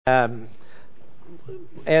Um,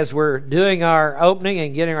 as we're doing our opening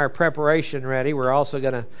and getting our preparation ready, we're also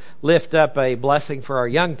going to lift up a blessing for our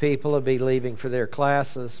young people who'll be leaving for their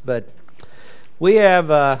classes. But we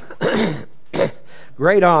have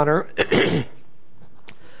great honor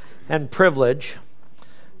and privilege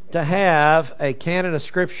to have a canon of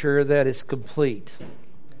Scripture that is complete.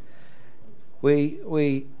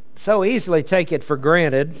 We so easily take it for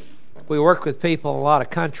granted. We work with people in a lot of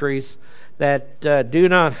countries that do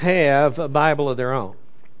not have a Bible of their own.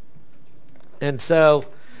 And so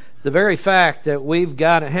the very fact that we've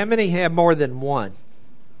got it, how many have more than one?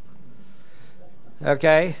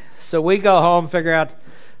 Okay, so we go home and figure out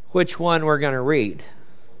which one we're going to read.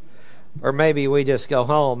 Or maybe we just go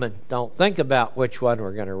home and don't think about which one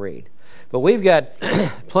we're going to read. But we've got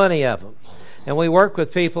plenty of them. And we work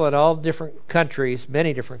with people in all different countries,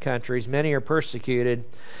 many different countries. Many are persecuted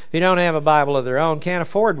who don't have a Bible of their own, can't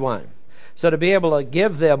afford one. So to be able to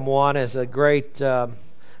give them one is a great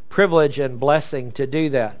privilege and blessing to do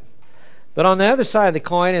that. But on the other side of the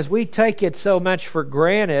coin is we take it so much for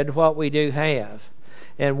granted what we do have.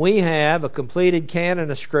 And we have a completed canon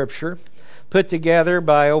of Scripture put together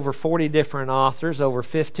by over 40 different authors, over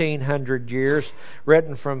 1,500 years,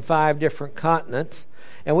 written from 5 different continents.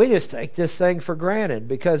 And we just take this thing for granted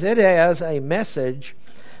because it has a message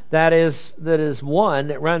that is one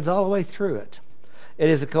that runs all the way through it. It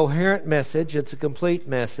is a coherent message. It's a complete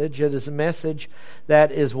message. It is a message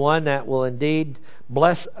that is one that will indeed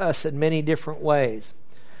bless us in many different ways.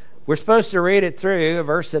 We're supposed to read it through a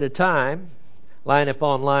verse at a time, line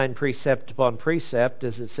upon line, precept upon precept,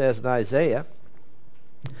 as it says in Isaiah.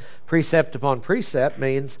 Precept upon precept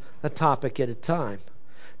means a topic at a time.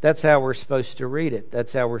 That's how we're supposed to read it.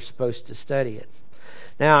 That's how we're supposed to study it.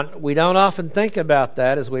 Now, we don't often think about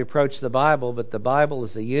that as we approach the Bible, but the Bible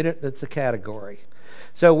is a unit that's a category.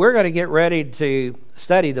 So we're going to get ready to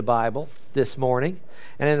study the Bible this morning.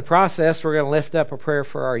 And in the process, we're going to lift up a prayer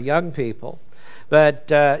for our young people. But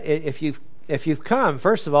if you've come,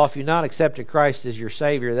 first of all, if you've not accepted Christ as your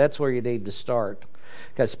Savior, that's where you need to start.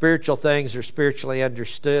 Because spiritual things are spiritually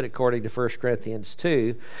understood according to 1 Corinthians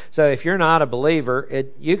 2. So if you're not a believer,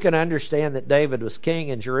 you can understand that David was king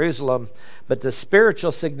in Jerusalem, but the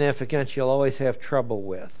spiritual significance you'll always have trouble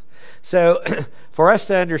with. So for us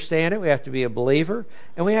to understand it, we have to be a believer,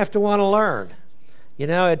 and we have to want to learn. You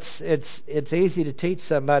know, it's easy to teach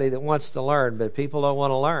somebody that wants to learn, but people don't want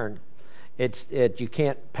to learn. You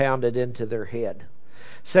can't pound it into their head.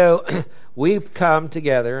 So we've come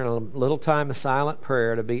together in a little time of silent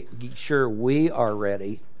prayer to be sure we are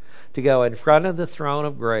ready to go in front of the throne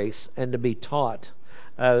of grace and to be taught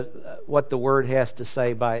what the Word has to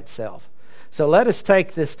say by itself. So let us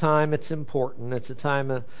take this time. It's important. It's a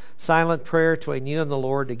time of silent prayer between you and the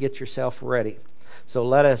Lord to get yourself ready. So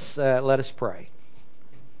let us pray.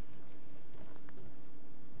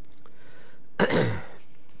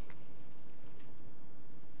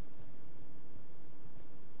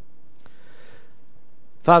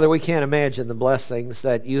 Father, we can't imagine the blessings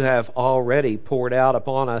that you have already poured out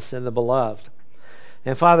upon us in the Beloved.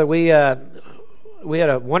 And Father, we had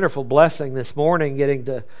a wonderful blessing this morning getting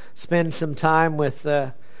to spend some time with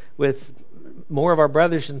more of our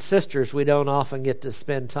brothers and sisters we don't often get to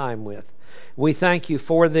spend time with. We thank you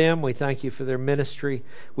for them. We thank you for their ministry.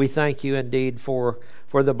 We thank you indeed for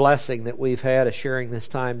the blessing that we've had of sharing this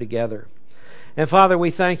time together. And Father,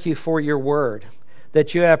 we thank you for your word,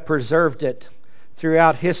 that you have preserved it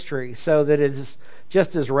throughout history so that it is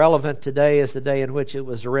just as relevant today as the day in which it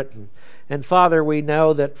was written. And Father, we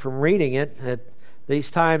know that from reading it, at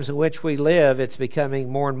these times in which we live, it's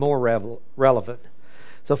becoming more and more relevant.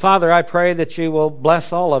 So Father, I pray that you will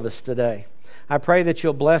bless all of us today. I pray that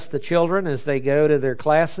you'll bless the children as they go to their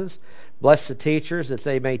classes. Bless the teachers that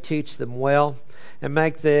they may teach them well. And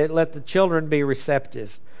let the children be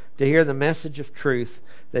receptive to hear the message of truth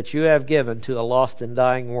that you have given to a lost and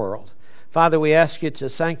dying world. Father, we ask you to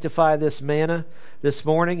sanctify this manna this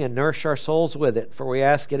morning and nourish our souls with it. For we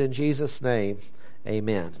ask it in Jesus' name.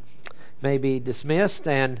 Amen. May be dismissed.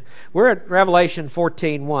 And we're at Revelation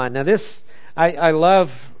 14:1. Now this, I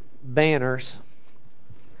love banners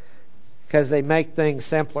because they make things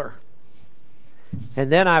simpler. And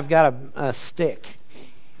then I've got a stick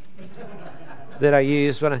that I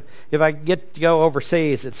use if I get to go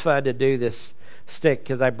overseas. It's fun to do this stick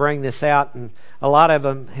because I bring this out, and a lot of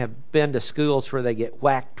them have been to schools where they get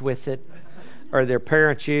whacked with it or their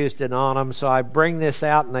parents used it on them. So I bring this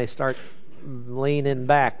out and they start leaning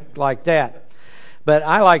back like that. But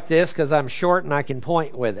I like this because I'm short and I can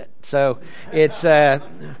point with it. So it's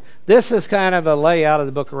this is kind of a layout of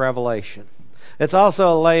the book of Revelation. It's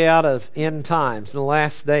also a layout of end times, the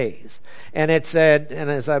last days. And it said, and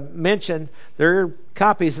as I mentioned, there are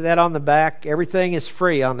copies of that on the back. Everything is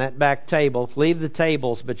free on that back table. Leave the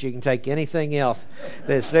tables, but you can take anything else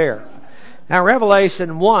that's there. Now,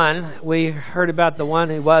 Revelation 1, we heard about the one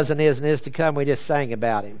who was and is to come. We just sang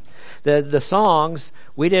about him. The songs,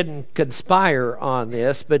 we didn't conspire on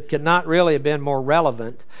this, but could not really have been more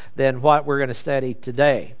relevant than what we're going to study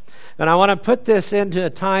today. And I want to put this into a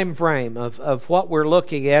time frame of what we're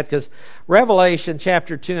looking at, because Revelation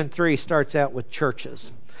chapter 2 and 3 starts out with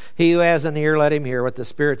churches. He who has an ear, let him hear what the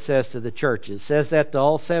Spirit says to the churches. It says that to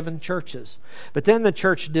all 7 churches. But then the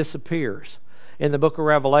church disappears in the book of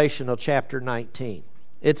Revelation of chapter 19.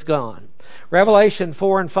 It's gone. Revelation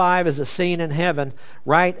 4 and 5 is a scene in heaven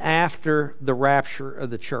right after the rapture of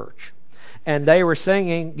the church. And they were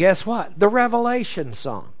singing, guess what? The Revelation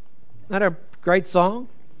song. Isn't that a great song?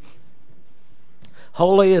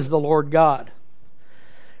 Holy is the Lord God.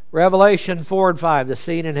 Revelation 4 and 5, the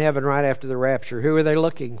scene in heaven right after the rapture. Who are they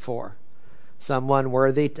looking for? Someone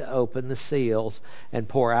worthy to open the seals and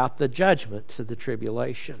pour out the judgments of the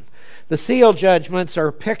tribulation. The seal judgments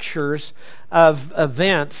are pictures of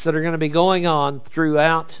events that are going to be going on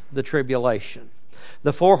throughout the tribulation.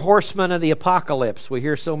 The 4 horsemen of the apocalypse we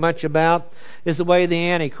hear so much about is the way the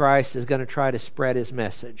Antichrist is going to try to spread his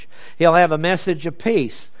message. He'll have a message of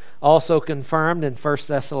peace, also confirmed in 1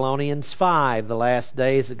 Thessalonians 5. The last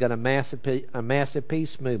days are going to a massive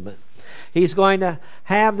peace movement. He's going to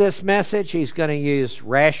have this message. He's going to use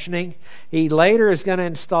rationing. He later is going to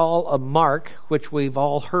install a mark, which we've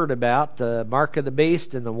all heard about, the mark of the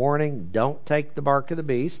beast and the warning, don't take the mark of the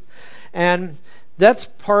beast. And that's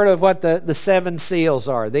part of what the 7 seals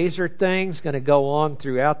are. These are things going to go on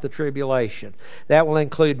throughout the tribulation. That will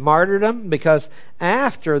include martyrdom, because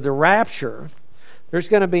after the rapture, there's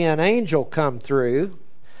going to be an angel come through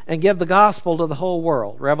and give the gospel to the whole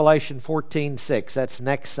world. Revelation 14:6. That's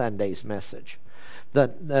next Sunday's message.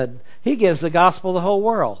 He gives the gospel to the whole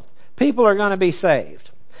world. People are going to be saved.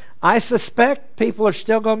 I suspect people are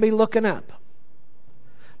still going to be looking up.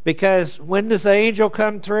 Because when does the angel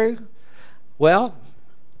come through? Well,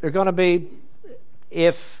 they're going to be,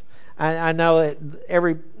 if I know it,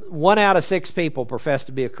 every 1 out of 6 people profess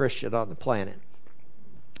to be a Christian on the planet.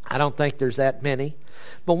 I don't think there's that many,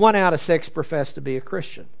 but 1 out of 6 profess to be a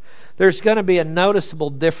Christian. There's going to be a noticeable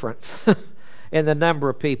difference in the number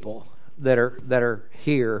of people that are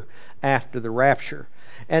here after the rapture.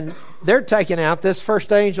 And they're taken out, this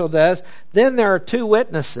first angel does. Then there are 2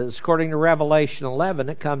 witnesses, according to Revelation 11,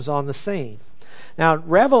 that comes on the scene. Now,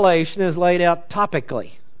 Revelation is laid out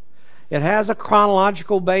topically. It has a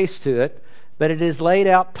chronological base to it, but it is laid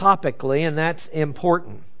out topically, and that's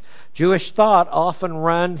important. Jewish thought often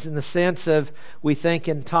runs in the sense of we think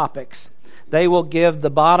in topics. They will give the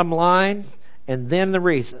bottom line and then the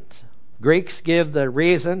reasons. Greeks give the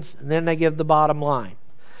reasons and then they give the bottom line.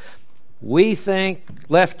 We think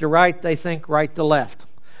left to right, they think right to left.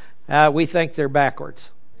 We think they're backwards.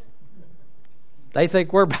 They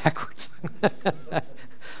think we're backwards.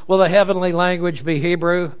 Will the heavenly language be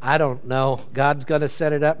Hebrew? I don't know. God's going to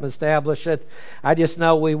set it up and establish it. I just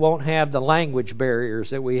know we won't have the language barriers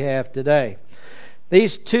that we have today.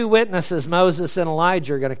 These 2 witnesses, Moses and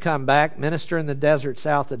Elijah, are going to come back, minister in the desert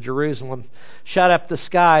south of Jerusalem, shut up the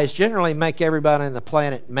skies, generally make everybody on the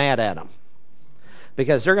planet mad at them,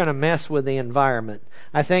 because they're going to mess with the environment.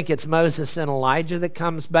 I think it's Moses and Elijah that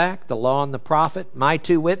comes back, the law and the prophet. My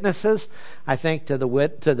 2 witnesses, I think, to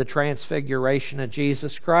the transfiguration of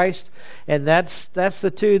Jesus Christ. And that's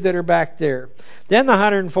the 2 that are back there. Then the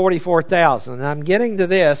 144,000. And I'm getting to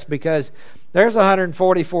this because there's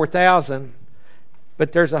 144,000,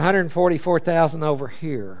 but there's 144,000 over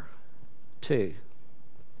here too.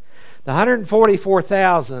 The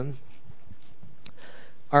 144,000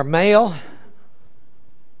 are male,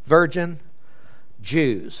 virgin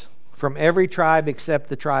Jews from every tribe except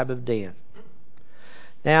the tribe of Dan.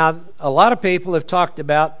 Now, a lot of people have talked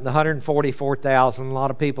about the 144,000. A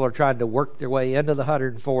lot of people are trying to work their way into the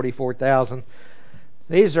 144,000.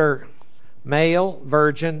 These are male,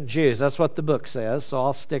 virgin Jews. That's what the book says, so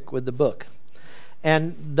I'll stick with the book.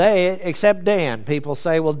 And they, except Dan, people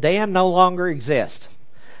say, well, Dan no longer exists.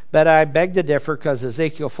 But I beg to differ, because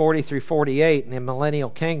Ezekiel 40 through 48 in the millennial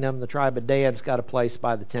kingdom, the tribe of Dan's got a place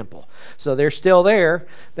by the temple. So they're still there.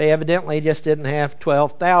 They evidently just didn't have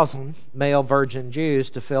 12,000 male virgin Jews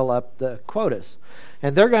to fill up the quotas.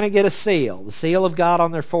 And they're going to get a seal, the seal of God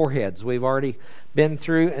on their foreheads. We've already been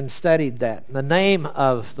through and studied that. The name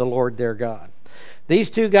of the Lord their God. These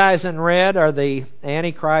 2 guys in red are the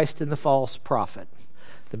Antichrist and the false prophet.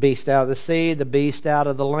 The beast out of the sea, the beast out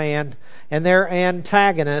of the land. And they're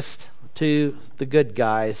antagonists to the good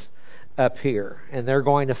guys up here, and they're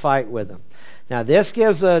going to fight with them. Now, this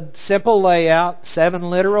gives a simple layout, 7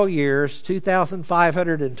 literal years,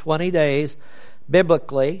 2,520 days,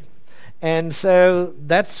 biblically. And so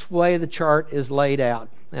that's the way the chart is laid out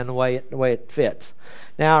and the way it fits.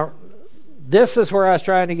 Now, this is where I was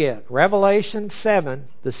trying to get. Revelation 7,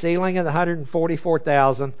 the sealing of the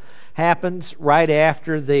 144,000, happens right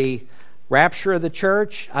after the rapture of the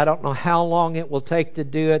church. I don't know how long it will take to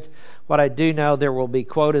do it. What I do know, there will be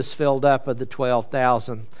quotas filled up of the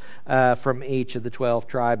 12,000 from each of the 12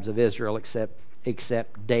 tribes of Israel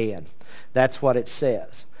except Dan. That's what it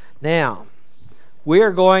says. Now,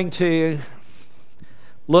 we're going to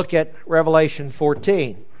look at Revelation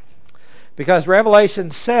 14, because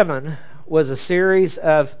Revelation 7 was a series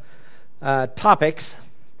of topics,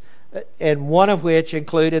 and one of which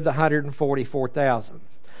included the 144,000.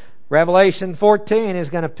 Revelation 14 is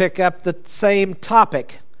going to pick up the same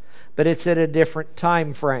topic, but it's at a different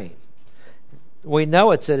time frame. We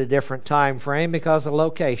know it's at a different time frame because of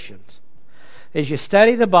locations. As you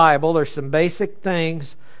study the Bible, there's some basic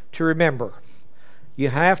things to remember. You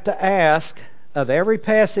have to ask, of every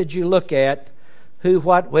passage you look at, who,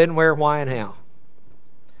 what, when, where, why, and how.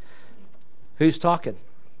 Who's talking?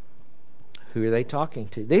 Who are they talking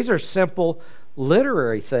to? These are simple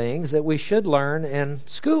literary things that we should learn in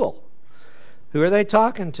school. Who are they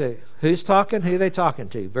talking to? Who's talking? Who are they talking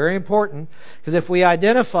to? Very important, because if we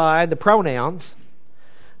identify the pronouns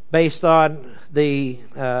based on the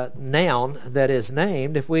noun that is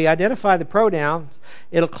named, if we identify the pronouns,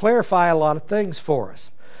 it'll clarify a lot of things for us.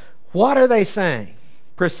 What are they saying?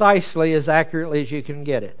 Precisely as accurately as you can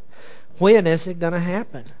get it. When is it going to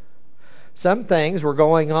happen? Some things were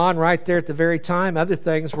going on right there at the very time. Other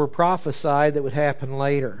things were prophesied that would happen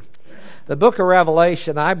later. The book of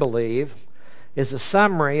Revelation, I believe, is a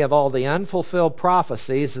summary of all the unfulfilled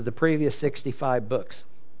prophecies of the previous 65 books.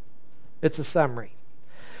 It's a summary.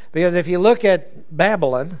 Because if you look at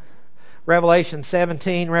Babylon, Revelation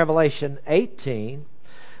 17, Revelation 18,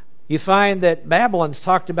 you find that Babylon's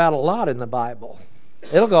talked about a lot in the Bible.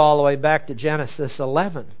 It'll go all the way back to Genesis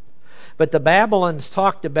 11. But the Babylons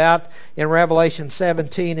talked about in Revelation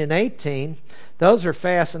 17 and 18, those are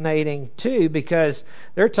fascinating too, because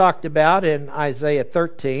they're talked about in Isaiah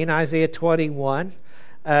 13, Isaiah 21,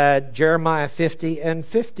 Jeremiah 50 and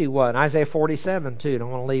 51, Isaiah 47 too.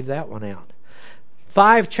 Don't want to leave that one out.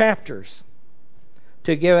 5 chapters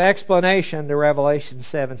to give explanation to Revelation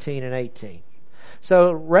 17 and 18.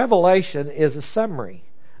 So Revelation is a summary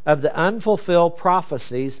of the unfulfilled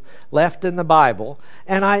prophecies left in the Bible.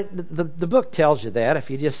 And the book tells you that if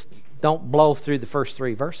you just don't blow through the first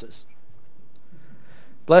 3 verses.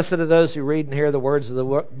 Blessed are those who read and hear the words of the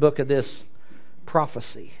book of this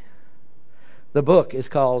prophecy. The book is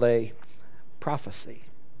called a prophecy.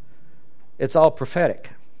 It's all prophetic.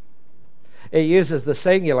 It uses the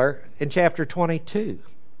singular in chapter 22.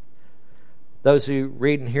 Those who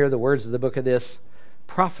read and hear the words of the book of this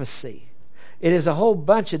prophecy. It is a whole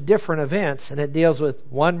bunch of different events, and it deals with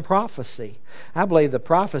one prophecy. I believe the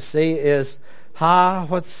prophecy is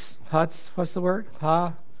what's the word?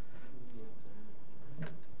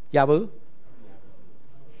 Yabu?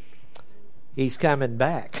 He's coming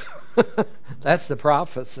back. That's the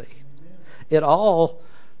prophecy. It all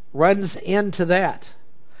runs into that.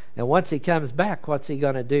 And once he comes back, what's he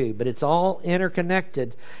going to do? But it's all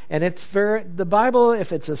interconnected. And it's the Bible,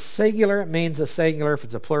 if it's a singular, it means a singular. If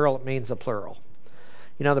it's a plural, it means a plural.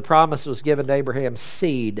 You know, the promise was given to Abraham's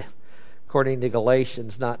seed, according to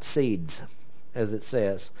Galatians, not seeds, as it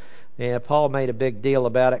says. And Paul made a big deal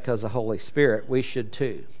about it because of the Holy Spirit. We should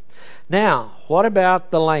too. Now, what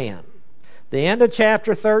about the Lamb? The end of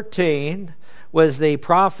chapter 13 was the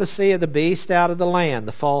prophecy of the beast out of the land,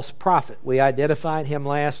 the false prophet. We identified him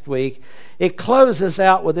last week. It closes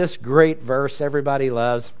out with this great verse everybody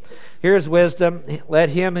loves. Here's wisdom. Let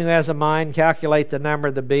him who has a mind calculate the number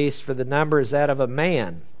of the beast, for the number is that of a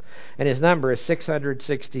man, and his number is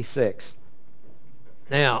 666.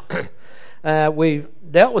 Now, we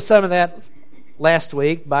dealt with some of that last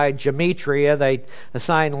week by gematria. They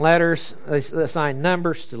assign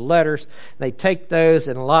numbers to letters. They take those,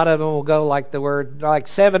 and a lot of them will go like the word, like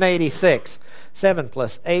 786. 7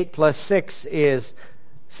 plus 8 plus 6 is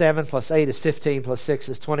 7, plus 8 is 15, plus 6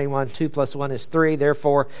 is 21, 2 plus 1 is 3.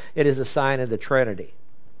 Therefore, it is a sign of the Trinity.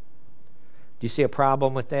 Do you see a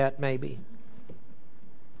problem with that, maybe?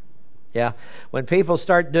 Yeah. When people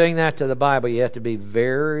start doing that to the Bible, you have to be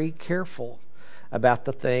very careful about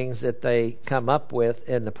the things that they come up with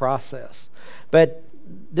in the process. But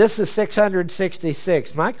this is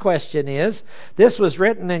 666. My question is, this was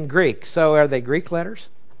written in Greek, so are they Greek letters?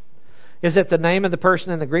 Is it the name of the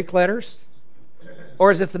person in the Greek letters?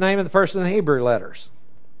 Or is it the name of the person in the Hebrew letters?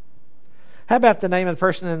 How about the name of the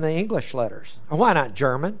person in the English letters? Or why not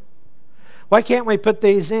German? Why can't we put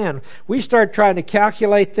these in? We start trying to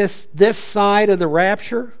calculate this side of the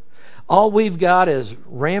rapture. All we've got is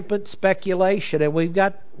rampant speculation, and we've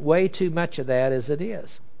got way too much of that as it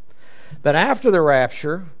is. But after the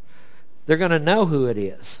rapture, they're going to know who it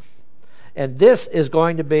is. And this is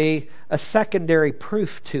going to be a secondary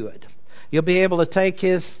proof to it. You'll be able to take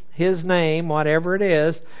his name, whatever it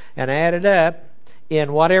is, and add it up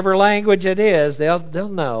in whatever language it is. They'll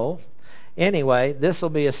know. Anyway, this will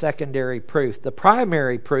be a secondary proof. The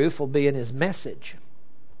primary proof will be in his message.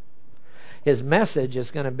 His message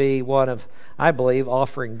is going to be one of, I believe,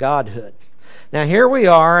 offering godhood. Now here we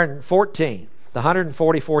are in 14, the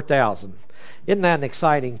 144,000. Isn't that an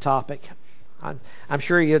exciting topic? I'm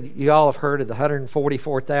sure you all have heard of the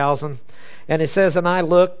 144,000. And it says, and I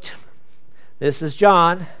looked, this is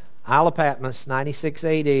John, Isle of Patmos, 96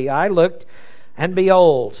 AD. I looked, and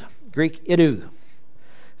behold, Greek idu.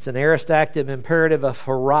 It's an aorist active imperative of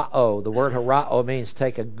horao. The word horao means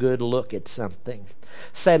take a good look at something.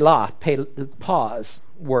 Selah, pause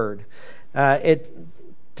word.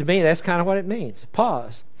 To me, that's kind of what it means.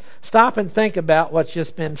 Pause. Stop and think about what's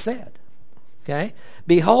just been said. Okay?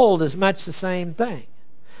 Behold is much the same thing.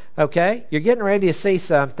 Okay? You're getting ready to see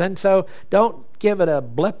something, so don't give it a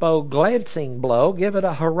blepo glancing blow. Give it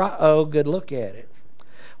a horao, good look at it.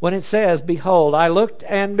 When it says, behold, I looked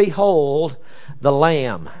and behold the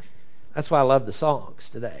Lamb. That's why I love the songs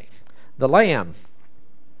today. The Lamb.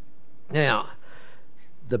 Now,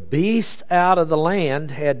 the beast out of the land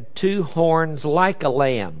had two horns like a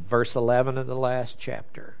lamb. Verse 11 of the last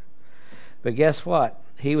chapter. But guess what?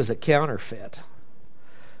 He was a counterfeit.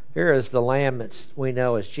 Here is the Lamb that we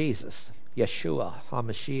know as Jesus. Yeshua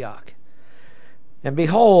HaMashiach. And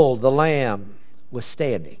behold, the Lamb was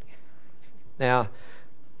standing. Now,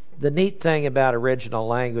 the neat thing about original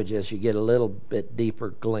language is you get a little bit deeper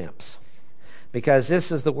glimpse. Because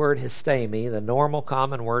this is the word histemi, the normal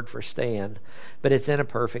common word for stand, but it's in a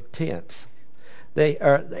perfect tense. The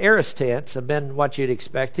aorist tense have been what you'd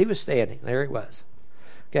expect. He was standing. There he was.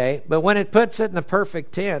 Okay, but when it puts it in the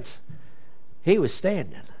perfect tense, he was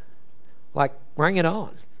standing. Like, bring it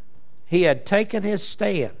on. He had taken his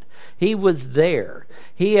stand. He was there.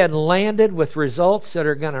 He had landed with results that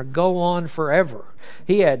are going to go on forever.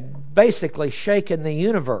 He had basically shaken the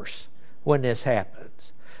universe when this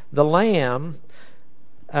happens. The Lamb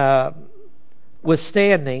was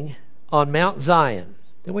standing on Mount Zion.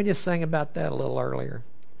 Didn't we just sing about that a little earlier?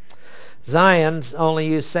 Zion's only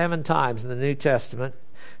used 7 times in the New Testament.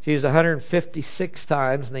 It's used 156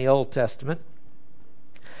 times in the Old Testament.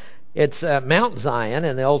 It's Mount Zion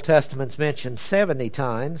in the Old Testament's mentioned 70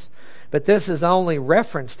 times, but this is the only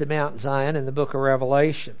reference to Mount Zion in the book of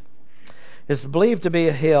Revelation. It's believed to be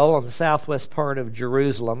a hill on the southwest part of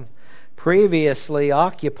Jerusalem, previously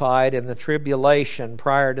occupied in the tribulation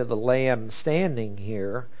prior to the Lamb standing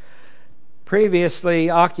here, previously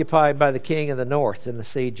occupied by the king of the north in the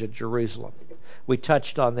siege of Jerusalem. We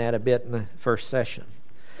touched on that a bit in the first session.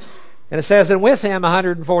 And it says, and with him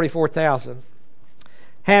 144,000,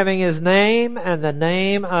 having his name and the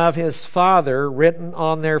name of his Father written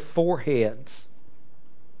on their foreheads.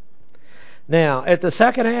 Now, at the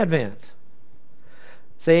second advent,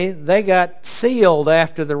 see, they got sealed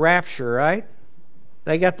after the rapture, right?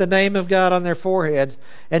 They got the name of God on their foreheads.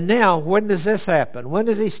 And now, when does this happen? When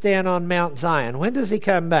does he stand on Mount Zion? When does he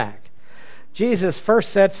come back? Jesus first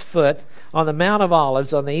sets foot on the Mount of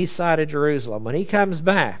Olives on the east side of Jerusalem. When he comes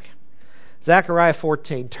back, Zechariah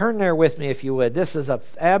 14. Turn there with me if you would. This is an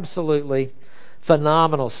absolutely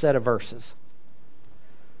phenomenal set of verses.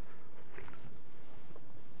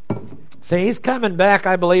 See, he's coming back,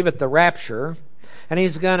 I believe, at the rapture, and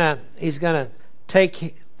he's gonna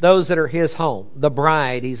take those that are his home, the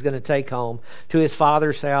bride. He's going to take home to his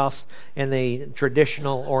Father's house in the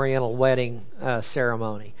traditional Oriental wedding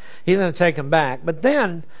ceremony. He's going to take them back, but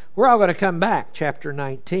then we're all going to come back, chapter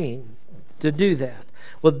 19, to do that.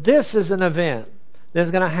 Well, this is an event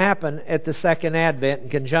that's going to happen at the second advent in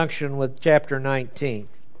conjunction with chapter 19.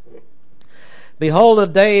 Behold, a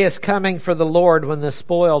day is coming for the Lord when the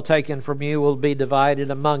spoil taken from you will be divided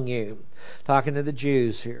among you. Talking to the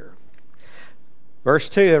Jews here. Verse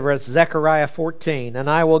 2 of Zechariah 14. And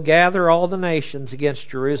I will gather all the nations against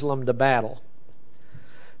Jerusalem to battle.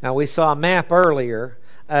 Now we saw a map earlier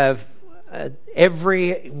of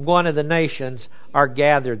every one of the nations are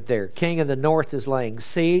gathered there. King of the north is laying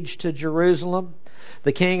siege to Jerusalem.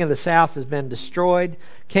 The king of the south has been destroyed.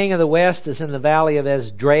 King of the west is in the valley of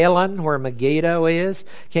Esdraelon, where Megiddo is.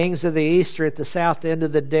 Kings of the east are at the south end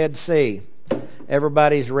of the Dead Sea.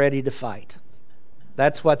 Everybody's ready to fight.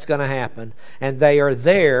 That's what's going to happen. And they are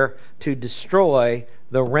there to destroy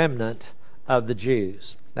the remnant of the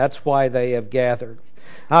Jews. That's why they have gathered.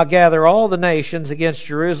 I'll gather all the nations against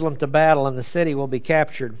Jerusalem to battle, and the city will be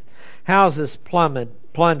captured. Houses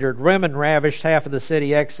plundered, women ravished, half of the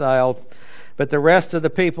city exiled, but the rest of the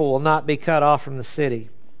people will not be cut off from the city.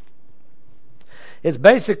 It's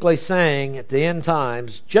basically saying at the end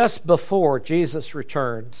times, just before Jesus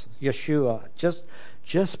returns, Yeshua,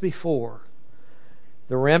 just before,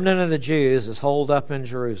 the remnant of the Jews is holed up in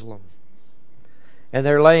Jerusalem. And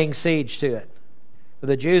they're laying siege to it. Have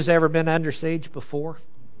the Jews ever been under siege before?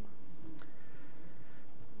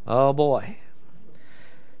 Oh boy.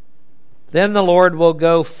 Then the Lord will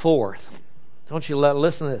go forth. Don't you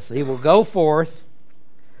listen to this. He will go forth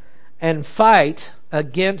and fight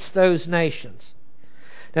against those nations.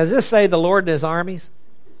 Now, does this say the Lord and His armies?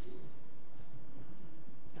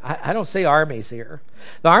 I don't see armies here.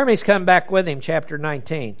 The armies come back with Him, chapter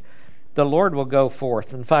 19. The Lord will go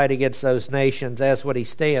forth and fight against those nations as what He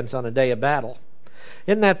stands on a day of battle.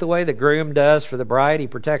 Isn't that the way the groom does for the bride? He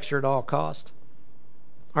protects her at all cost.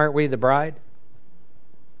 Aren't we the bride?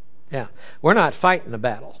 Yeah. We're not fighting the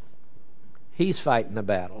battle. He's fighting the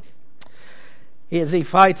battle. As He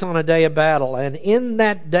fights on a day of battle. And in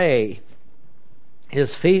that day,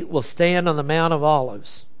 His feet will stand on the Mount of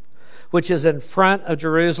Olives, which is in front of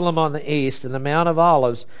Jerusalem on the east, and the Mount of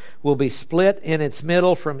Olives will be split in its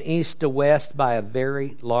middle from east to west by a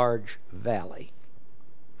very large valley.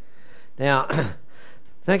 Now,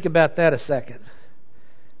 think about that a second.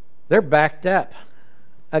 They're backed up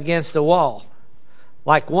against a wall.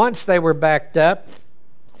 Like once they were backed up,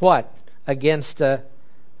 what? Against a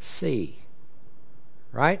sea.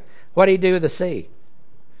 Right? What did He do with the sea?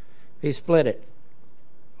 He split it.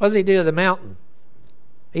 What does He do with the mountain?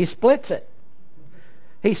 He splits it.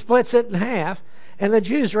 He splits it in half, and the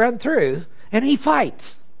Jews run through, and He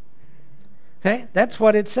fights. Okay? That's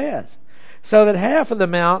what it says. So that half of the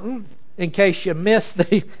mountain, in case you missed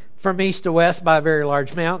the from east to west by a very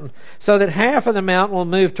large mountain, so that half of the mountain will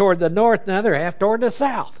move toward the north, and the other half toward the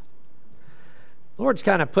south. The Lord's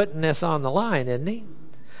kind of putting this on the line, isn't He?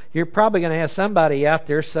 You're probably going to have somebody out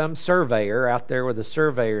there, some surveyor out there with a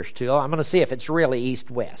surveyor's tool. I'm going to see if it's really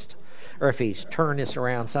east-west, or if He's turned this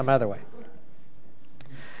around some other way.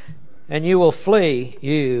 And you will flee,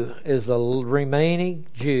 you as the remaining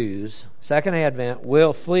Jews, Second Advent,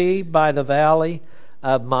 will flee by the valley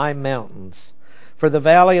of my mountains. For the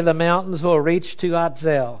valley of the mountains will reach to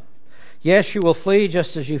Atzel. Yes, you will flee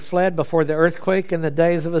just as you fled before the earthquake in the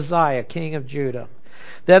days of Uzziah, king of Judah.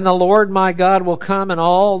 Then the Lord my God will come, and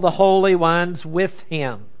all the holy ones with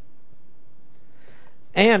Him.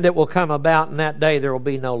 And it will come about in that day there will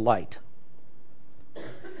be no light.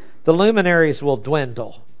 The luminaries will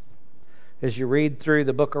dwindle. As you read through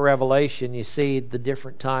the book of Revelation, you see the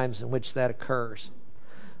different times in which that occurs.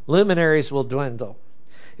 Luminaries will dwindle.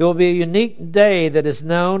 It will be a unique day that is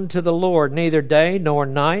known to the Lord. Neither day nor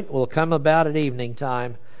night will come about at evening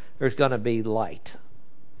time. There's going to be light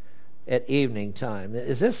at evening time.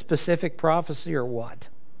 Is this specific prophecy or what?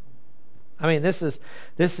 I mean, this is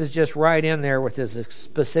just right in there with as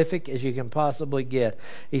specific as you can possibly get.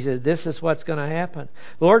 He says, this is what's going to happen.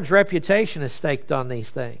 The Lord's reputation is staked on these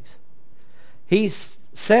things. He's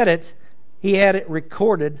said it, He had it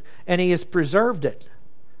recorded, and He has preserved it.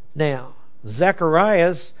 Now,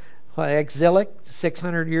 Zechariah's exilic,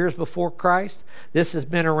 600 years before Christ. This has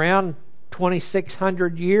been around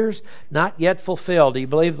 2,600 years, not yet fulfilled. Do you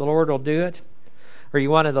believe the Lord will do it? Or are you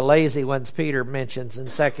one of the lazy ones Peter mentions in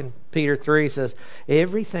 2 Peter 3 says,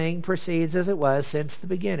 everything proceeds as it was since the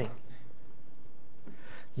beginning.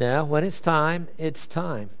 Now, when it's time, it's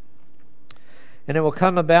time. And it will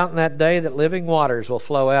come about in that day that living waters will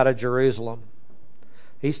flow out of Jerusalem.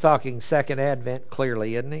 He's talking Second Advent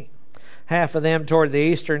clearly, isn't he? Half of them toward the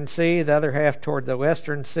eastern sea, the other half toward the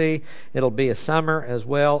western sea. It'll be a summer as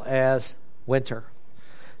well as winter.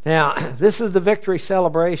 Now, this is the victory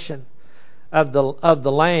celebration of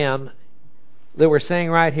the Lamb that we're seeing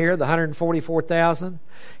right here, the 144,000.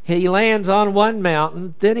 He lands on one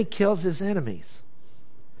mountain, then He kills His enemies.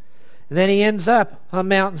 And then He ends up on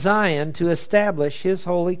Mount Zion to establish His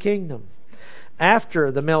holy kingdom. After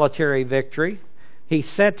the military victory, He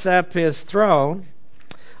sets up His throne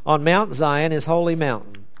on Mount Zion, His holy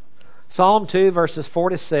mountain. Psalm 2, verses 4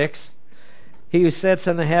 to 6. He who sits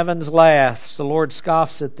in the heavens laughs. The Lord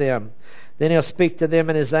scoffs at them. Then He'll speak to them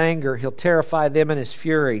in His anger. He'll terrify them in His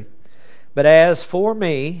fury. But as for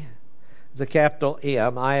me, the capital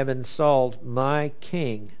M, I have installed my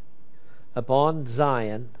king upon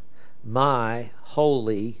Zion, my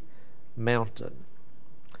holy mountain.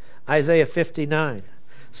 Isaiah 59.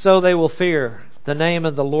 So they will fear the name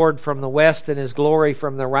of the Lord from the west, and his glory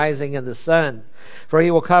from the rising of the sun. For he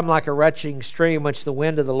will come like a rushing stream which the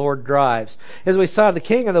wind of the Lord drives. As we saw, the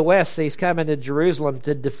king of the west, he's coming to Jerusalem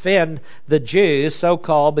to defend the Jews,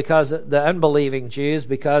 so-called, because the unbelieving Jews,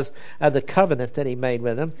 because of the covenant that he made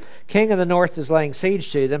with them. King of the north is laying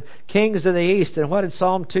siege to them. Kings of the east, and what did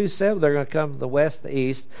Psalm 2 say? They're going to come from the west, the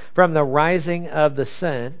east, from the rising of the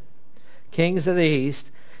sun. Kings of the east.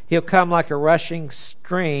 He'll come like a rushing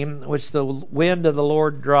stream which the wind of the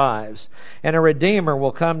Lord drives. And a Redeemer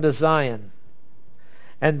will come to Zion.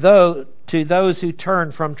 And to those who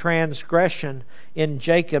turn from transgression in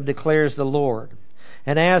Jacob, declares the Lord.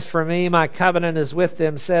 And as for me, my covenant is with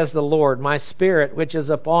them, says the Lord. My spirit which is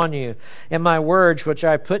upon you, and my words which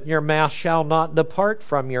I put in your mouth shall not depart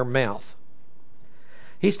from your mouth.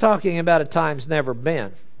 He's talking about a time's never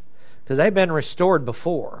been. Because they've been restored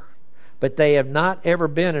before. But they have not ever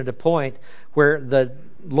been at a point where the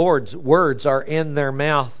Lord's words are in their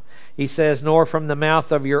mouth. He says, nor from the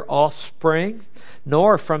mouth of your offspring,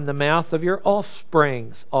 nor from the mouth of your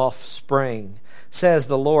offspring's offspring, says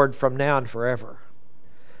the Lord, from now and forever.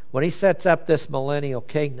 When he sets up this millennial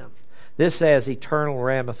kingdom, this has eternal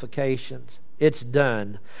ramifications. It's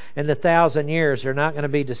done. And the 1,000 years are not going to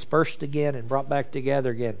be dispersed again and brought back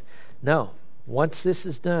together again. No. Once this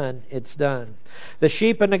is done, it's done. The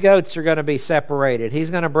sheep and the goats are going to be separated.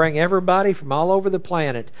 He's going to bring everybody from all over the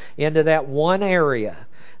planet into that one area.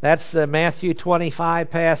 That's the Matthew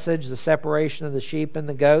 25 passage, the separation of the sheep and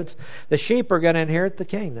the goats. The sheep are going to inherit the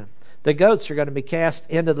kingdom. The goats are going to be cast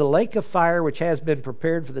into the lake of fire which has been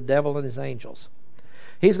prepared for the devil and his angels.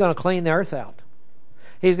 He's going to clean the earth out.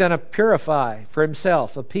 He's going to purify for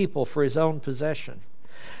himself a people for his own possession.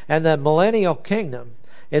 And the millennial kingdom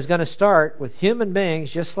is going to start with human beings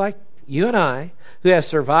just like you and I who have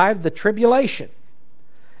survived the tribulation.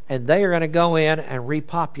 And they are going to go in and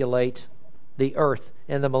repopulate the earth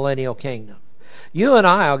in the millennial kingdom. You and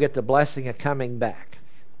I will get the blessing of coming back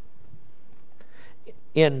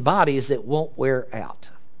in bodies that won't wear out.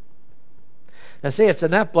 Now see, it's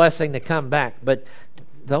enough blessing to come back, but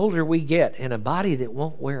the older we get in a body that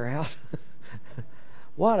won't wear out,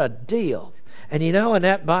 what a deal. And you know, in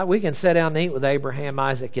that body, we can sit down and eat with Abraham,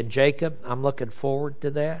 Isaac, and Jacob. I'm looking forward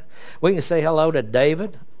to that. We can say hello to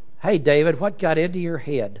David. Hey, David, what got into your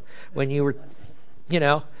head when you were,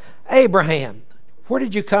 Abraham, where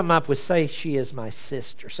did you come up with, say she is my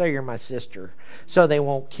sister, say you're my sister, so they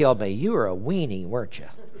won't kill me? You were a weenie, weren't you?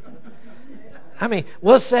 I mean,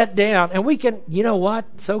 we'll sit down and we can, you know what,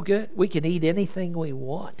 so good, we can eat anything we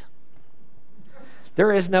want.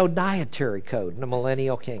 There is no dietary code in the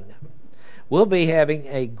millennial kingdom. We'll be having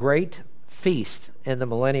a great feast in the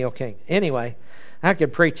millennial kingdom. Anyway, I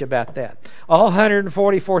could preach about that. All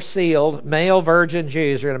 144 sealed male virgin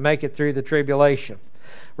Jews are going to make it through the tribulation.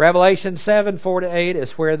 Revelation 7, 4-8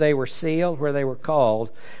 is where they were sealed, where they were called.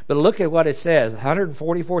 But look at what it says.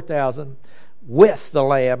 144,000 with the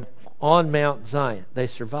Lamb on Mount Zion. They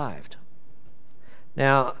survived.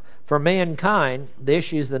 Now, for mankind, the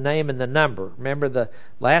issue is the name and the number. Remember the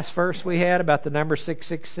last verse we had about the number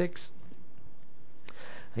 666?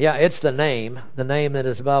 Yeah, it's the name that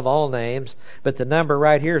is above all names, but the number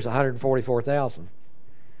right here is 144,000,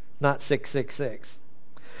 not 666.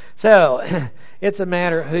 So it's a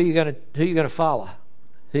matter of who you're going to follow,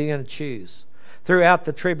 who you're going to choose throughout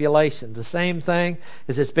the tribulation. The same thing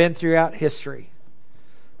as it's been throughout history.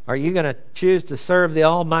 Are you going to choose to serve the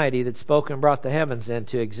Almighty that spoke and brought the heavens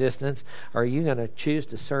into existence, or are you going to choose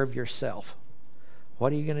to serve yourself?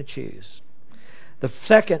 What are you going to choose? The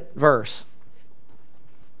second verse.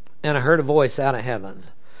 And I heard a voice out of heaven.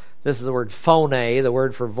 This is the word phone, the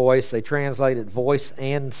word for voice. They translated voice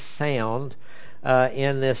and sound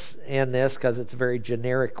in this because it's a very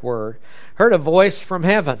generic word. Heard a voice from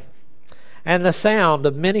heaven, and the sound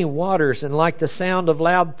of many waters, and like the sound of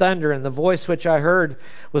loud thunder. And the voice which I heard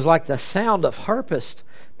was like the sound of harpists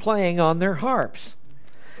playing on their harps.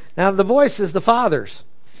 Now the voice is the Father's.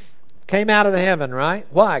 Came out of the heaven, right?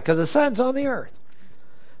 Why? Because the Son's on the earth.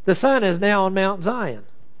 The Son is now on Mount Zion.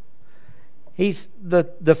 He's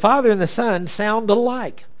the Father and the Son sound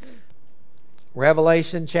alike.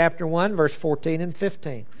 Revelation chapter 1, verse 14 and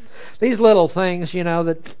 15. These little things,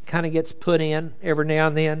 that kind of gets put in every now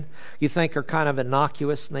and then, you think are kind of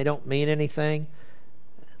innocuous and they don't mean anything.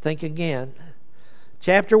 Think again.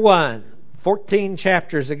 Chapter 1, 14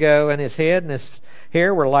 chapters ago, and his head and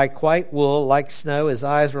hair were like white wool, like snow. His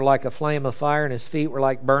eyes were like a flame of fire, and his feet were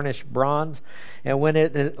like burnished bronze. And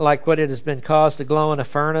when like what it has been caused to glow in a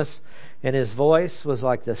furnace, and his voice was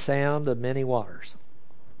like the sound of many waters.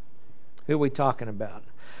 Who are we talking about?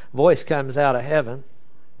 Voice comes out of heaven.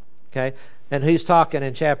 Okay? And who's talking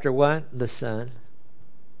in chapter 1? The Son.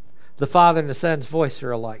 The Father and the Son's voice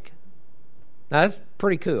are alike. Now that's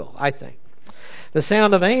pretty cool, I think. The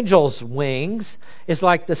sound of angels' wings is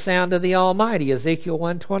like the sound of the Almighty, Ezekiel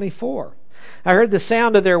 1:24. I heard the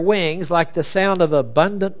sound of their wings like the sound of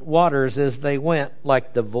abundant waters as they went,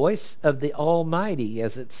 like the voice of the Almighty,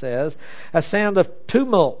 as it says, a sound of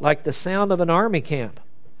tumult like the sound of an army camp.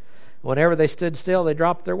 Whenever they stood still, they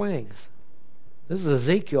dropped their wings. This is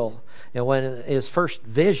Ezekiel, and when his first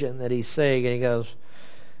vision that he's seeing, and he goes,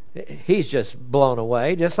 he's just blown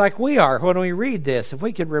away, just like we are when we read this. If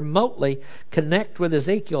we could remotely connect with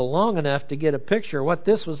Ezekiel long enough to get a picture of what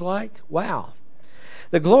this was like, wow.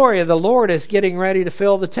 The glory of the Lord is getting ready to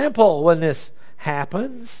fill the temple when this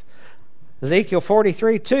happens. Ezekiel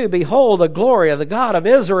 43:2, behold, the glory of the God of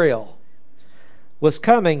Israel was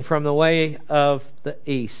coming from the way of the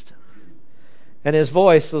east. And his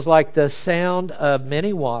voice was like the sound of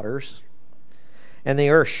many waters, and the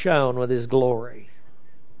earth shone with his glory.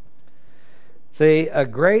 See, a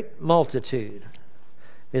great multitude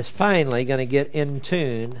is finally going to get in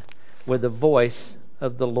tune with the voice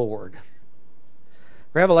of the Lord.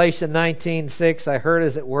 Revelation 19:6, I heard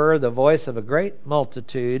as it were the voice of a great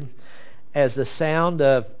multitude as the sound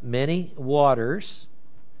of many waters,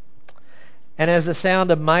 and as the sound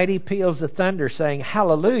of mighty peals of thunder, saying,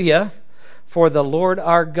 Hallelujah, for the Lord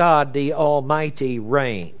our God, the Almighty,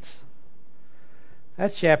 reigns.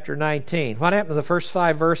 That's chapter 19. What happened to the first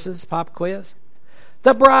 5 verses? Pop quiz.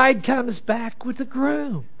 The bride comes back with the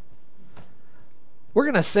groom. We're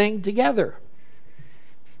going to sing together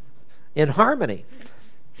in harmony.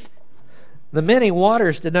 The many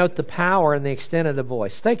waters denote the power and the extent of the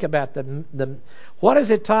voice. Think about the what is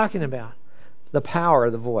it talking about? The power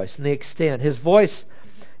of the voice and the extent. His voice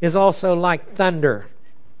is also like thunder.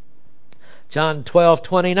 John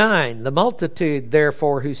 12:29. The multitude,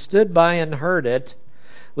 therefore, who stood by and heard it,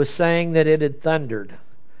 was saying that it had thundered.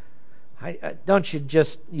 Don't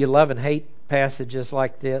you love and hate passages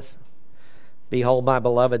like this? Behold my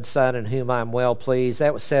beloved Son, in whom I am well pleased.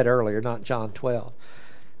 That was said earlier, not John 12.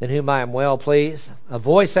 In whom I am well pleased. A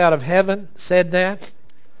voice out of heaven said that,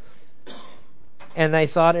 and they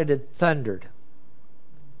thought it had thundered.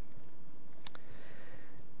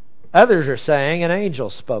 Others are saying an angel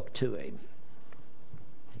spoke to him.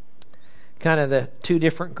 Kind of the two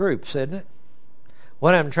different groups, isn't it?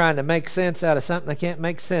 One of them trying to make sense out of something they can't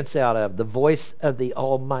make sense out of. The voice of the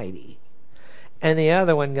Almighty. And the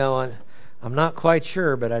other one going, I'm not quite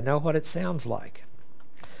sure, but I know what it sounds like.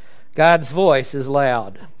 God's voice is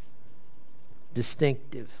loud,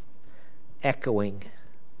 distinctive, echoing,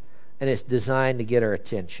 and it's designed to get our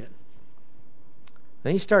attention.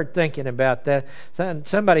 Now you start thinking about that.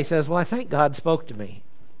 Somebody says, well, I think God spoke to me.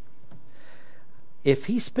 If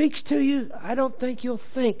He speaks to you, I don't think you'll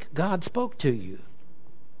think God spoke to you.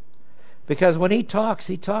 Because when He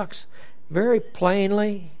talks very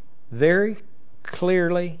plainly, very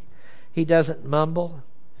clearly. He doesn't mumble.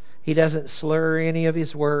 He doesn't slur any of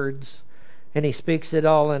His words. And He speaks it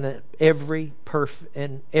all in every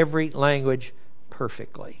language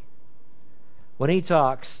perfectly. When He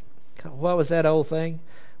talks, what was that old thing?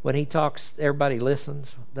 When He talks, everybody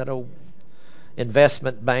listens. That old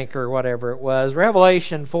investment banker or whatever it was.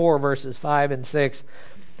 Revelation 4 verses 5 and 6.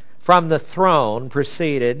 From the throne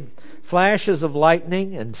proceeded flashes of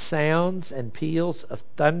lightning and sounds and peals of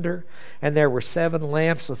thunder. And there were 7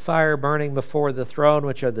 lamps of fire burning before the throne,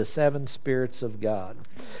 which are the 7 spirits of God.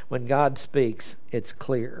 When God speaks, it's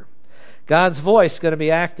clear. God's voice is going to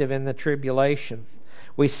be active in the tribulation.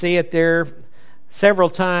 We see it there several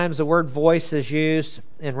times. The word voice is used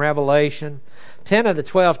in Revelation. 10 of the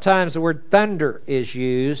 12 times the word thunder is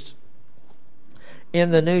used.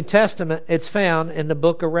 In the New Testament, it's found in the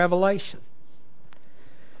book of Revelation.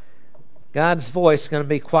 God's voice is going to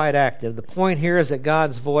be quite active. The point here is that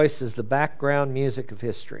God's voice is the background music of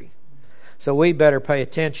history. So we better pay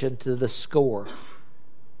attention to the score.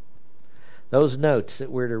 Those notes that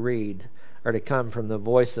we're to read are to come from the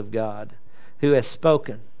voice of God, who has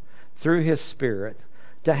spoken through His Spirit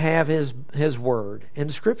to have His Word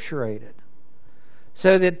inscripturated.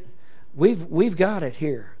 So that we've got it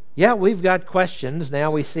here. Yeah, we've got questions.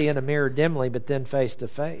 Now we see in a mirror dimly, but then face to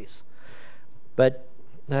face. But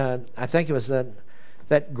I think it was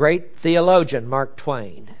that great theologian, Mark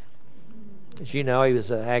Twain. As you know, he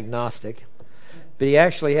was an agnostic. But he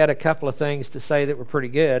actually had a couple of things to say that were pretty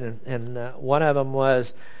good. And one of them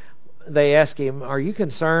was, they asked him, are you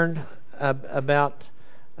concerned about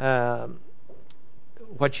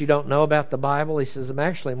what you don't know about the Bible? He says, I'm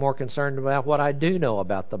actually more concerned about what I do know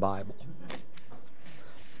about the Bible.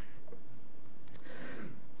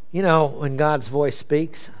 You know, when God's voice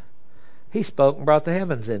speaks, He spoke and brought the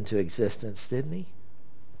heavens into existence, didn't He?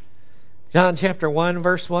 John chapter 1,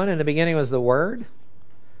 verse 1, in the beginning was the Word,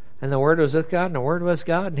 and the Word was with God, and the Word was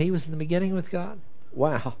God, and He was in the beginning with God.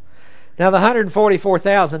 Wow. Now the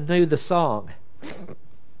 144,000 knew the song.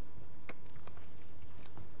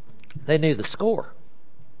 They knew the score.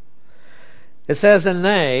 It says, and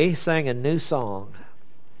they sang a new song.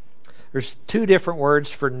 There's two different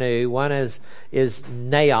words for new. One is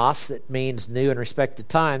neos, that means new in respect to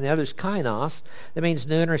time. The other is kainos, that means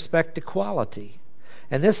new in respect to quality.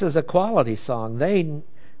 And this is a quality song. They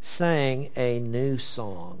sang a new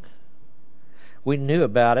song. We knew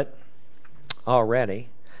about it already.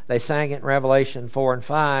 They sang it in Revelation 4 and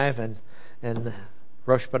 5, and the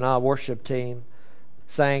Rosh Hashanah worship team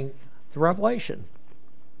sang the Revelation.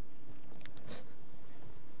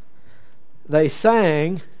 They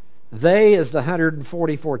sang, they is the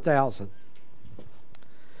 144,000.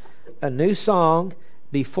 A new song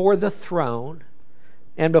before the throne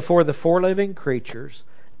and before the four living creatures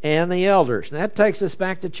and the elders. And that takes us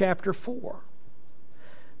back to chapter 4.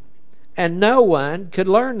 And no one could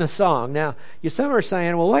learn the song. Now, some are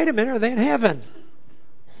saying, well, wait a minute, are they in heaven?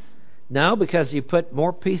 No, because you put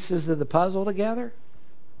more pieces of the puzzle together.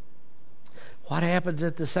 What happens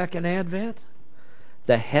at the second advent?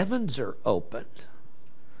 The heavens are opened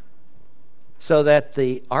so that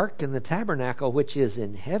the ark and the tabernacle, which is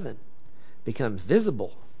in heaven, becomes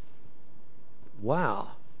visible. Wow.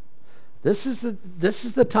 This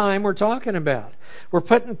is the time we're talking about. We're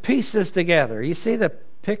putting pieces together. You see the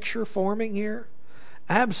picture forming here?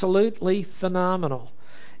 Absolutely phenomenal.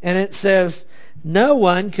 And it says, no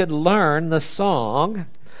one could learn the song.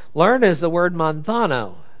 Learn is the word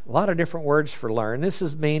manthano. A lot of different words for learn.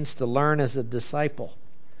 This means to learn as a disciple.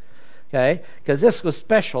 Okay? Because this was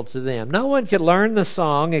special to them. No one could learn the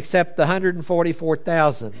song except the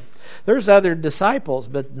 144,000. There's other disciples,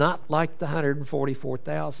 but not like the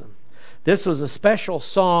 144,000. This was a special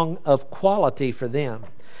song of quality for them.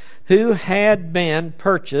 Who had been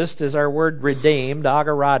purchased, is our word redeemed,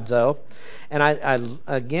 agorazo. And I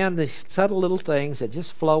again, these subtle little things that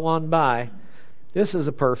just flow on by. This is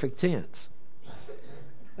a perfect tense.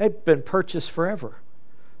 They've been purchased forever.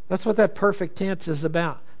 That's what that perfect tense is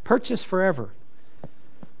about. Purchased forever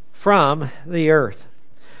from the earth.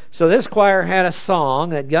 So this choir had a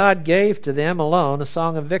song that God gave to them alone, a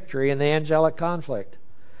song of victory in the angelic conflict.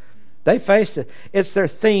 They faced it. It's their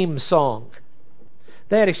theme song.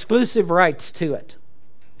 They had exclusive rights to it,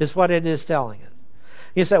 is what it is telling us.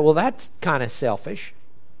 You say, well, that's kind of selfish.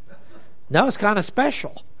 No, it's kind of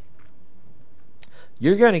special.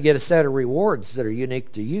 You're going to get a set of rewards that are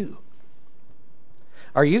unique to you.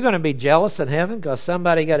 Are you going to be jealous in heaven because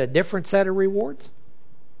somebody got a different set of rewards?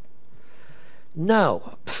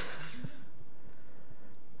 No.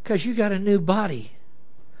 Because you got a new body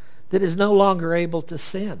that is no longer able to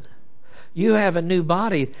sin. You have a new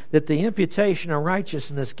body that the imputation of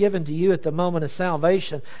righteousness given to you at the moment of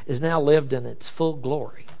salvation is now lived in its full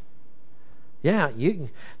glory. Yeah,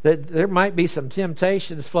 there might be some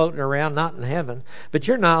temptations floating around, not in heaven, but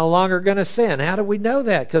you're no longer going to sin. How do we know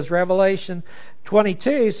that? Because Revelation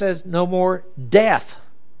 22 says no more death.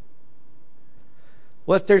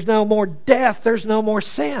 Well, if there's no more death, there's no more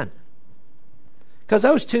sin. Because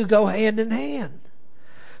those two go hand in hand.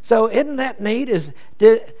 So isn't that neat?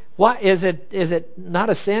 Why is it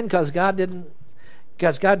not a sin because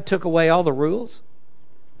God took away all the rules?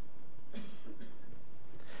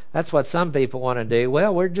 That's what some people want to do.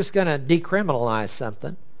 Well, we're just going to decriminalize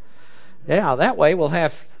something. Yeah, that way we'll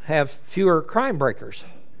have fewer crime breakers.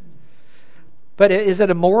 But is it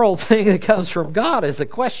a moral thing that comes from God is the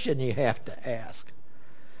question you have to ask.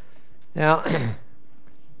 Now,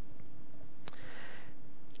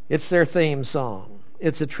 it's their theme song.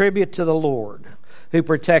 It's a tribute to the Lord, who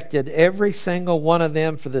protected every single one of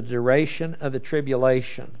them for the duration of the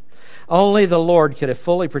tribulation. Only the Lord could have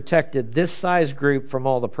fully protected this size group from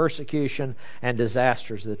all the persecution and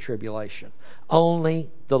disasters of the tribulation. Only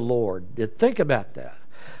the Lord. Think about that.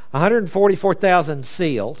 144,000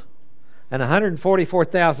 sealed and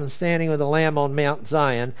 144,000 standing with the Lamb on Mount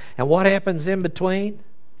Zion. And what happens in between?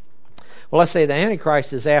 Well, let's say the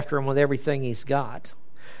Antichrist is after him with everything he's got.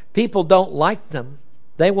 People don't like them.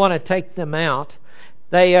 They want to take them out.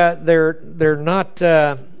 They're not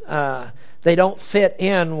They don't fit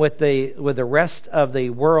in with the rest of the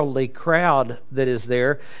worldly crowd that is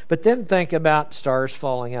there. But then think about stars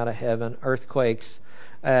falling out of heaven, earthquakes,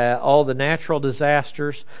 all the natural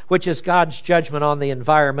disasters, which is God's judgment on the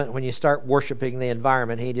environment. When you start worshiping the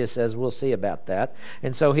environment, He just says, we'll see about that.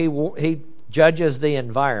 And so He judges the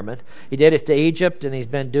environment. He did it to Egypt, and He's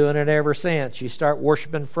been doing it ever since. You start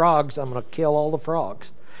worshiping frogs, I'm going to kill all the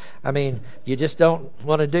frogs. I mean, you just don't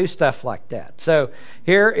want to do stuff like that. So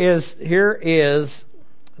here is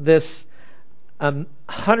this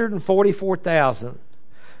 144,000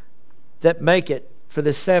 that make it for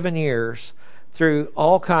the 7 years through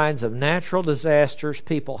all kinds of natural disasters,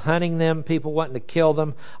 people hunting them, people wanting to kill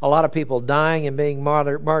them, a lot of people dying and being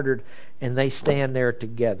martyred, and they stand there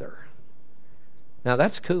together. Now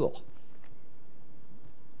that's cool,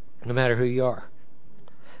 no matter who you are.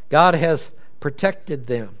 God has protected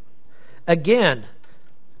them. Again,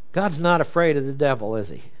 God's not afraid of the devil, is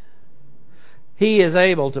He? He is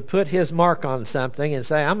able to put His mark on something and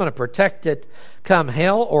say, I'm going to protect it come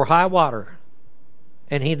hell or high water.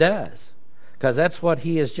 And He does, because that's what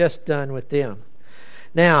He has just done with them.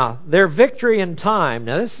 Now, their victory in time.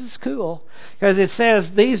 Now, this is cool, because it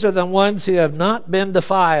says these are the ones who have not been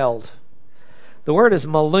defiled. The word is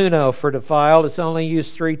maluno for defiled. It's only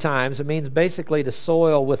used 3 times. It means basically to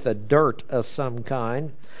soil with a dirt of some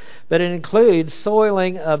kind. But it includes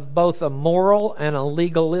soiling of both a moral and a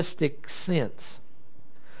legalistic sense.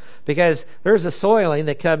 Because there's a soiling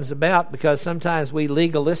that comes about because sometimes we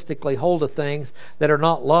legalistically hold to things that are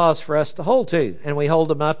not laws for us to hold to. And we hold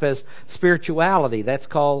them up as spirituality. That's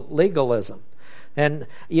called legalism. And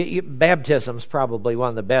baptism's probably one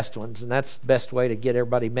of the best ones. And that's the best way to get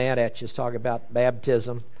everybody mad at you is talk about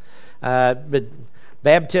baptism. But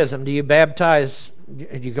baptism, do you baptize,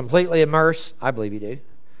 do you completely immerse? I believe you do.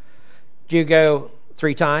 Do you go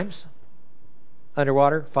 3 times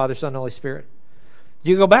underwater? Father, Son, Holy Spirit. Do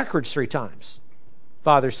you go backwards 3 times?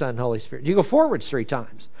 Father, Son, Holy Spirit. Do you go forwards 3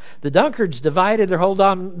 times? The Dunkards divided their whole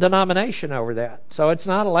denomination over that. So it's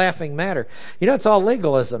not a laughing matter. You know, it's all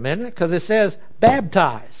legalism, isn't it? Because it says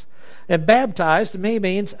baptize. And baptize to me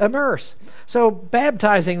means immerse. So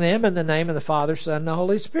baptizing them in the name of the Father, Son, and the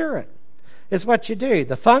Holy Spirit is what you do.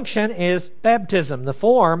 The function is baptism. The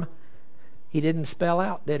form, He didn't spell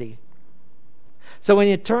out, did He? So when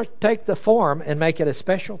you take the form and make it a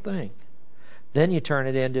special thing, then you turn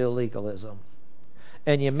it into a legalism.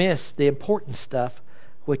 And you miss the important stuff,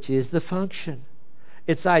 which is the function.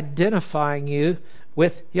 It's identifying you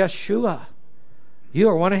with Yeshua. You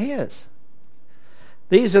are one of His.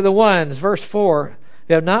 These are the ones, verse 4,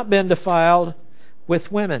 who have not been defiled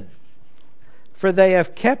with women, for they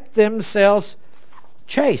have kept themselves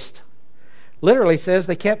chaste. Literally says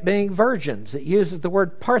they kept being virgins. It uses the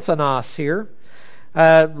word parthenos here.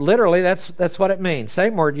 Literally, that's what it means.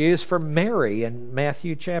 Same word used for Mary in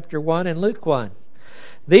Matthew chapter 1 and Luke 1.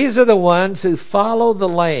 These are the ones who follow the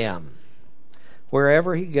Lamb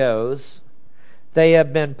wherever He goes. They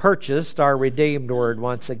have been purchased, our redeemed word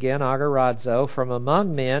once again, agorazo, from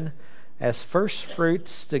among men as first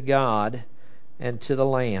fruits to God and to the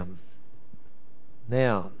Lamb.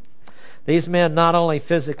 Now, these men not only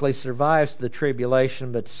physically survived the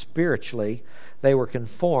tribulation, but spiritually they were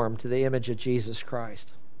conformed to the image of Jesus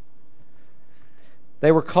Christ.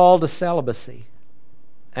 They were called to celibacy,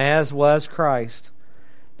 as was Christ,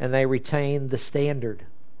 and they retained the standard.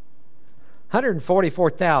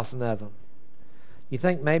 144,000 of them. You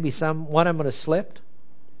think maybe one of them would have slipped?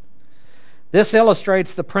 This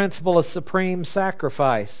illustrates the principle of supreme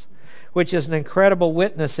sacrifice, which is an incredible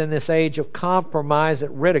witness in this age of compromise that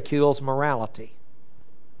ridicules morality.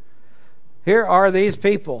 Here are these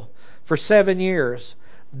people. For 7 years,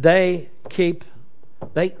 they keep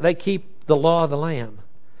the law of the Lamb,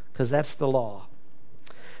 because that's the law.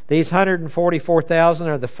 These 144,000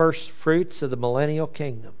 are the first fruits of the millennial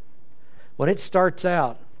kingdom. When it starts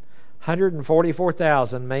out,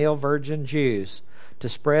 144,000 male virgin Jews to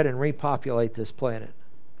spread and repopulate this planet.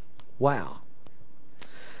 Wow.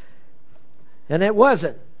 And it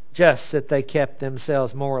wasn't just that they kept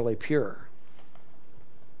themselves morally pure.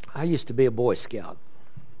 I used to be a Boy Scout.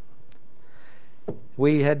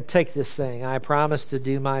 We had to take this thing. I promised to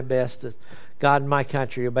do my best to God and my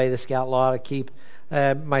country, obey the Scout law, to keep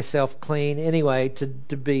myself clean. Anyway, to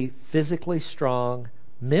be physically strong,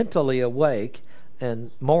 mentally awake,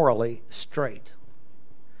 and morally straight.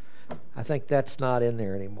 I think that's not in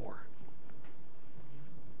there anymore.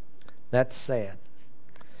 That's sad.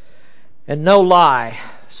 And no lie,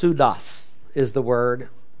 pseudos is the word.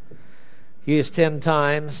 Used 10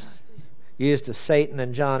 times. Used of Satan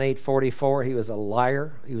in John 8:44. He was a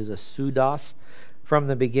liar. He was a pseudos from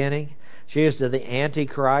the beginning. It's used of the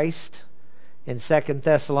Antichrist in 2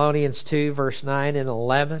 Thessalonians 2, verse 9 and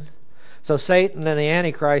 11. So Satan and the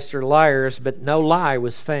Antichrist are liars, but no lie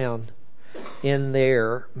was found in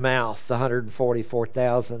their mouth, the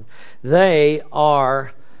 144,000. They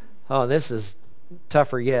are, this is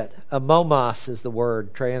tougher yet. Amomos is the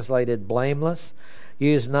word, translated blameless.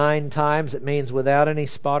 Used 9 times, it means without any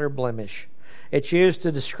spot or blemish. It's used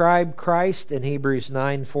to describe Christ in Hebrews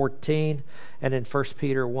 9:14 and in 1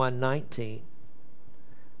 Peter 1:19.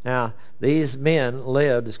 Now, these men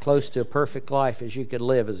lived as close to a perfect life as you could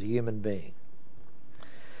live as a human being.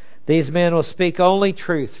 These men will speak only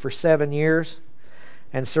truth for 7 years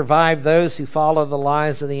and survive those who follow the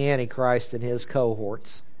lies of the Antichrist and his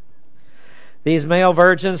cohorts. These male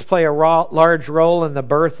virgins play a large role in the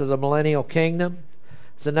birth of the millennial kingdom.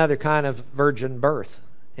 It's another kind of virgin birth,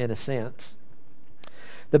 in a sense.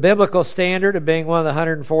 The biblical standard of being one of the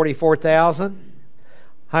 144,000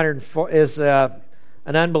 is an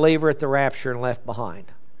unbeliever at the rapture and left behind.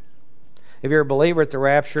 If you're a believer at the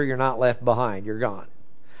rapture, you're not left behind. You're gone.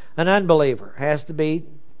 An unbeliever has to be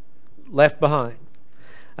left behind.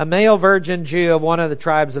 A male virgin Jew of one of the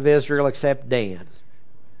tribes of Israel except Dan.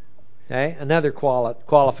 Okay? Another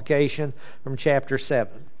qualification from chapter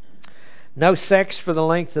 7. No sex for the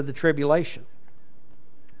length of the tribulation.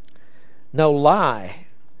 No lie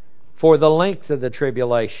for the length of the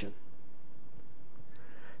tribulation.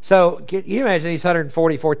 So, can you imagine these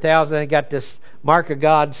 144,000, they got this mark of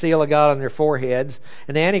God, seal of God on their foreheads,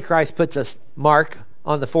 and the Antichrist puts a mark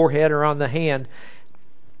on the forehead or on the hand.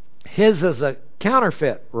 His is a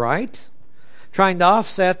counterfeit, right? Trying to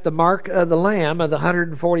offset the mark of the Lamb of the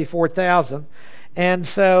 144,000. And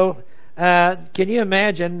so, can you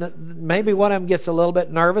imagine, maybe one of them gets a little bit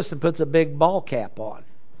nervous and puts a big ball cap on.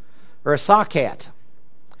 Or a sock hat.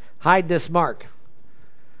 Hide this mark.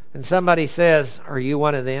 And somebody says, are you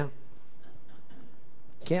one of them?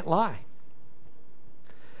 Can't lie.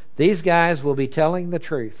 These guys will be telling the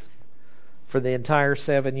truth for the entire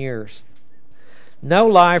 7 years. No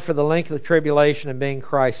lie for the length of the tribulation and being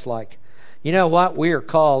Christ-like. You know what? We are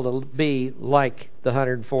called to be like the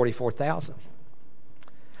 144,000.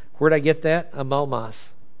 Where'd I get that?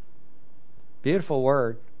 Amomos. Beautiful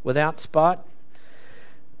word. Without spot.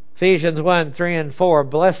 Ephesians 1, 3 and 4.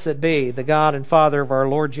 Blessed be the God and Father of our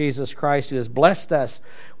Lord Jesus Christ, who has blessed us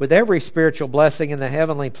with every spiritual blessing in the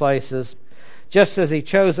heavenly places, just as He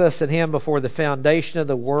chose us in Him before the foundation of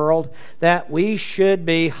the world, that we should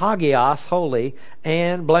be hagios, holy,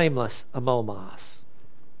 and blameless, amomos,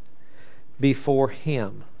 before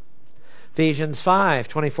Him. Ephesians 5,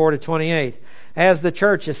 24 to 28. As the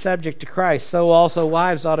church is subject to Christ, so also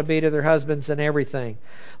wives ought to be to their husbands in everything.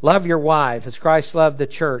 Love your wife as Christ loved the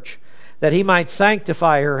church, that He might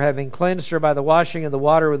sanctify her, having cleansed her by the washing of the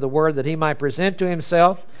water with the word, that He might present to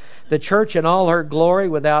Himself the church in all her glory,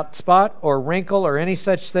 without spot or wrinkle or any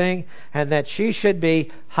such thing, and that she should be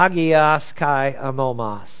hagios kai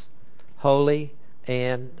amomos, holy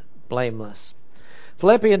and blameless.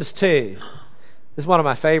 Philippians 2 is one of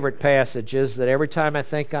my favorite passages that every time I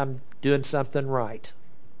think I'm doing something right,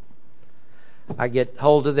 I get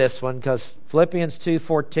hold of this one, because Philippians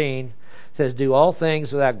 2:14 says, do all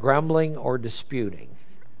things without grumbling or disputing.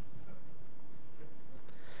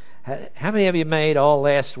 How many of you made all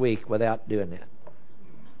last week without doing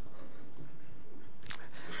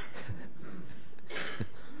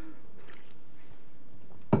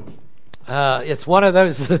that? It's one of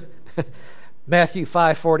those Matthew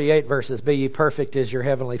 5:48 verses, be ye perfect as your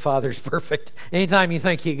heavenly Father's perfect. Anytime you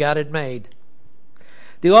think you got it made.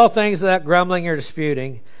 Do all things without grumbling or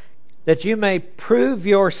disputing, that you may prove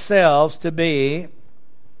yourselves to be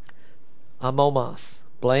amomos,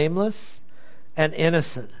 blameless and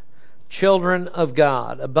innocent, children of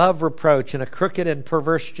God, above reproach in a crooked and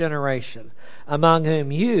perverse generation, among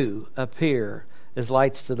whom you appear as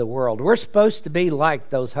lights to the world. We're supposed to be like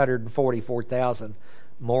those 144,000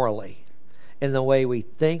 morally, in the way we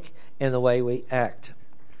think, in the way we act.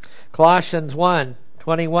 Colossians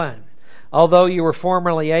 1:21. Although you were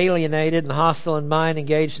formerly alienated and hostile in mind,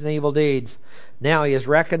 engaged in evil deeds, now He has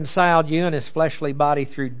reconciled you in His fleshly body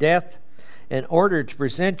through death, in order to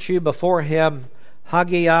present you before Him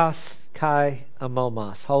hagios kai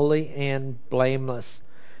amomos, holy and blameless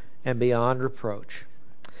and beyond reproach.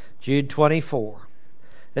 Jude 24.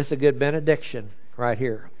 This is a good benediction right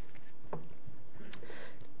here.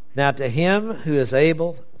 Now to Him who is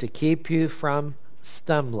able to keep you from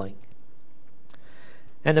stumbling,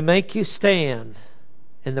 and to make you stand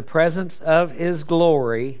in the presence of His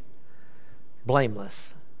glory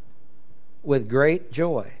blameless, with great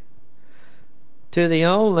joy. To the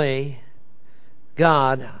only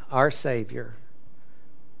God, our Savior,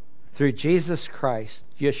 through Jesus Christ,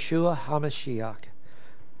 Yeshua HaMashiach,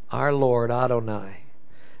 our Lord Adonai,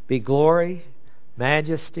 be glory,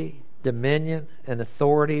 majesty, dominion, and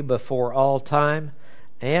authority before all time,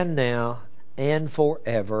 and now, and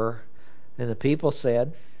forever. And the people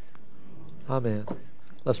said, Amen.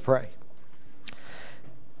 Let's pray.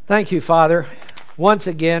 Thank you, Father, once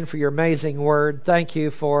again for your amazing word. Thank you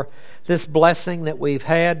for this blessing that we've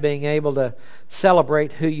had, being able to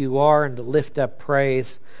celebrate who you are and to lift up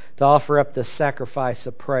praise, to offer up the sacrifice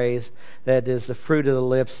of praise that is the fruit of the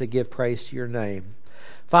lips that give praise to your name.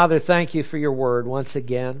 Father, thank you for your word once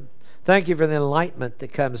again. Thank you for the enlightenment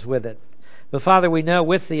that comes with it. But Father, we know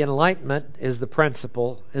with the enlightenment is the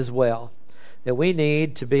principle as well, that we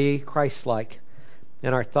need to be Christ-like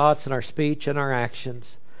in our thoughts and our speech and our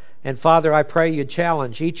actions. And Father, I pray you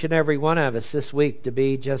challenge each and every one of us this week to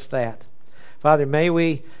be just that. Father, may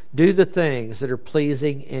we do the things that are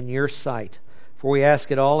pleasing in your sight. For we ask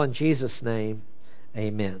it all in Jesus' name.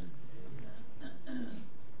 Amen.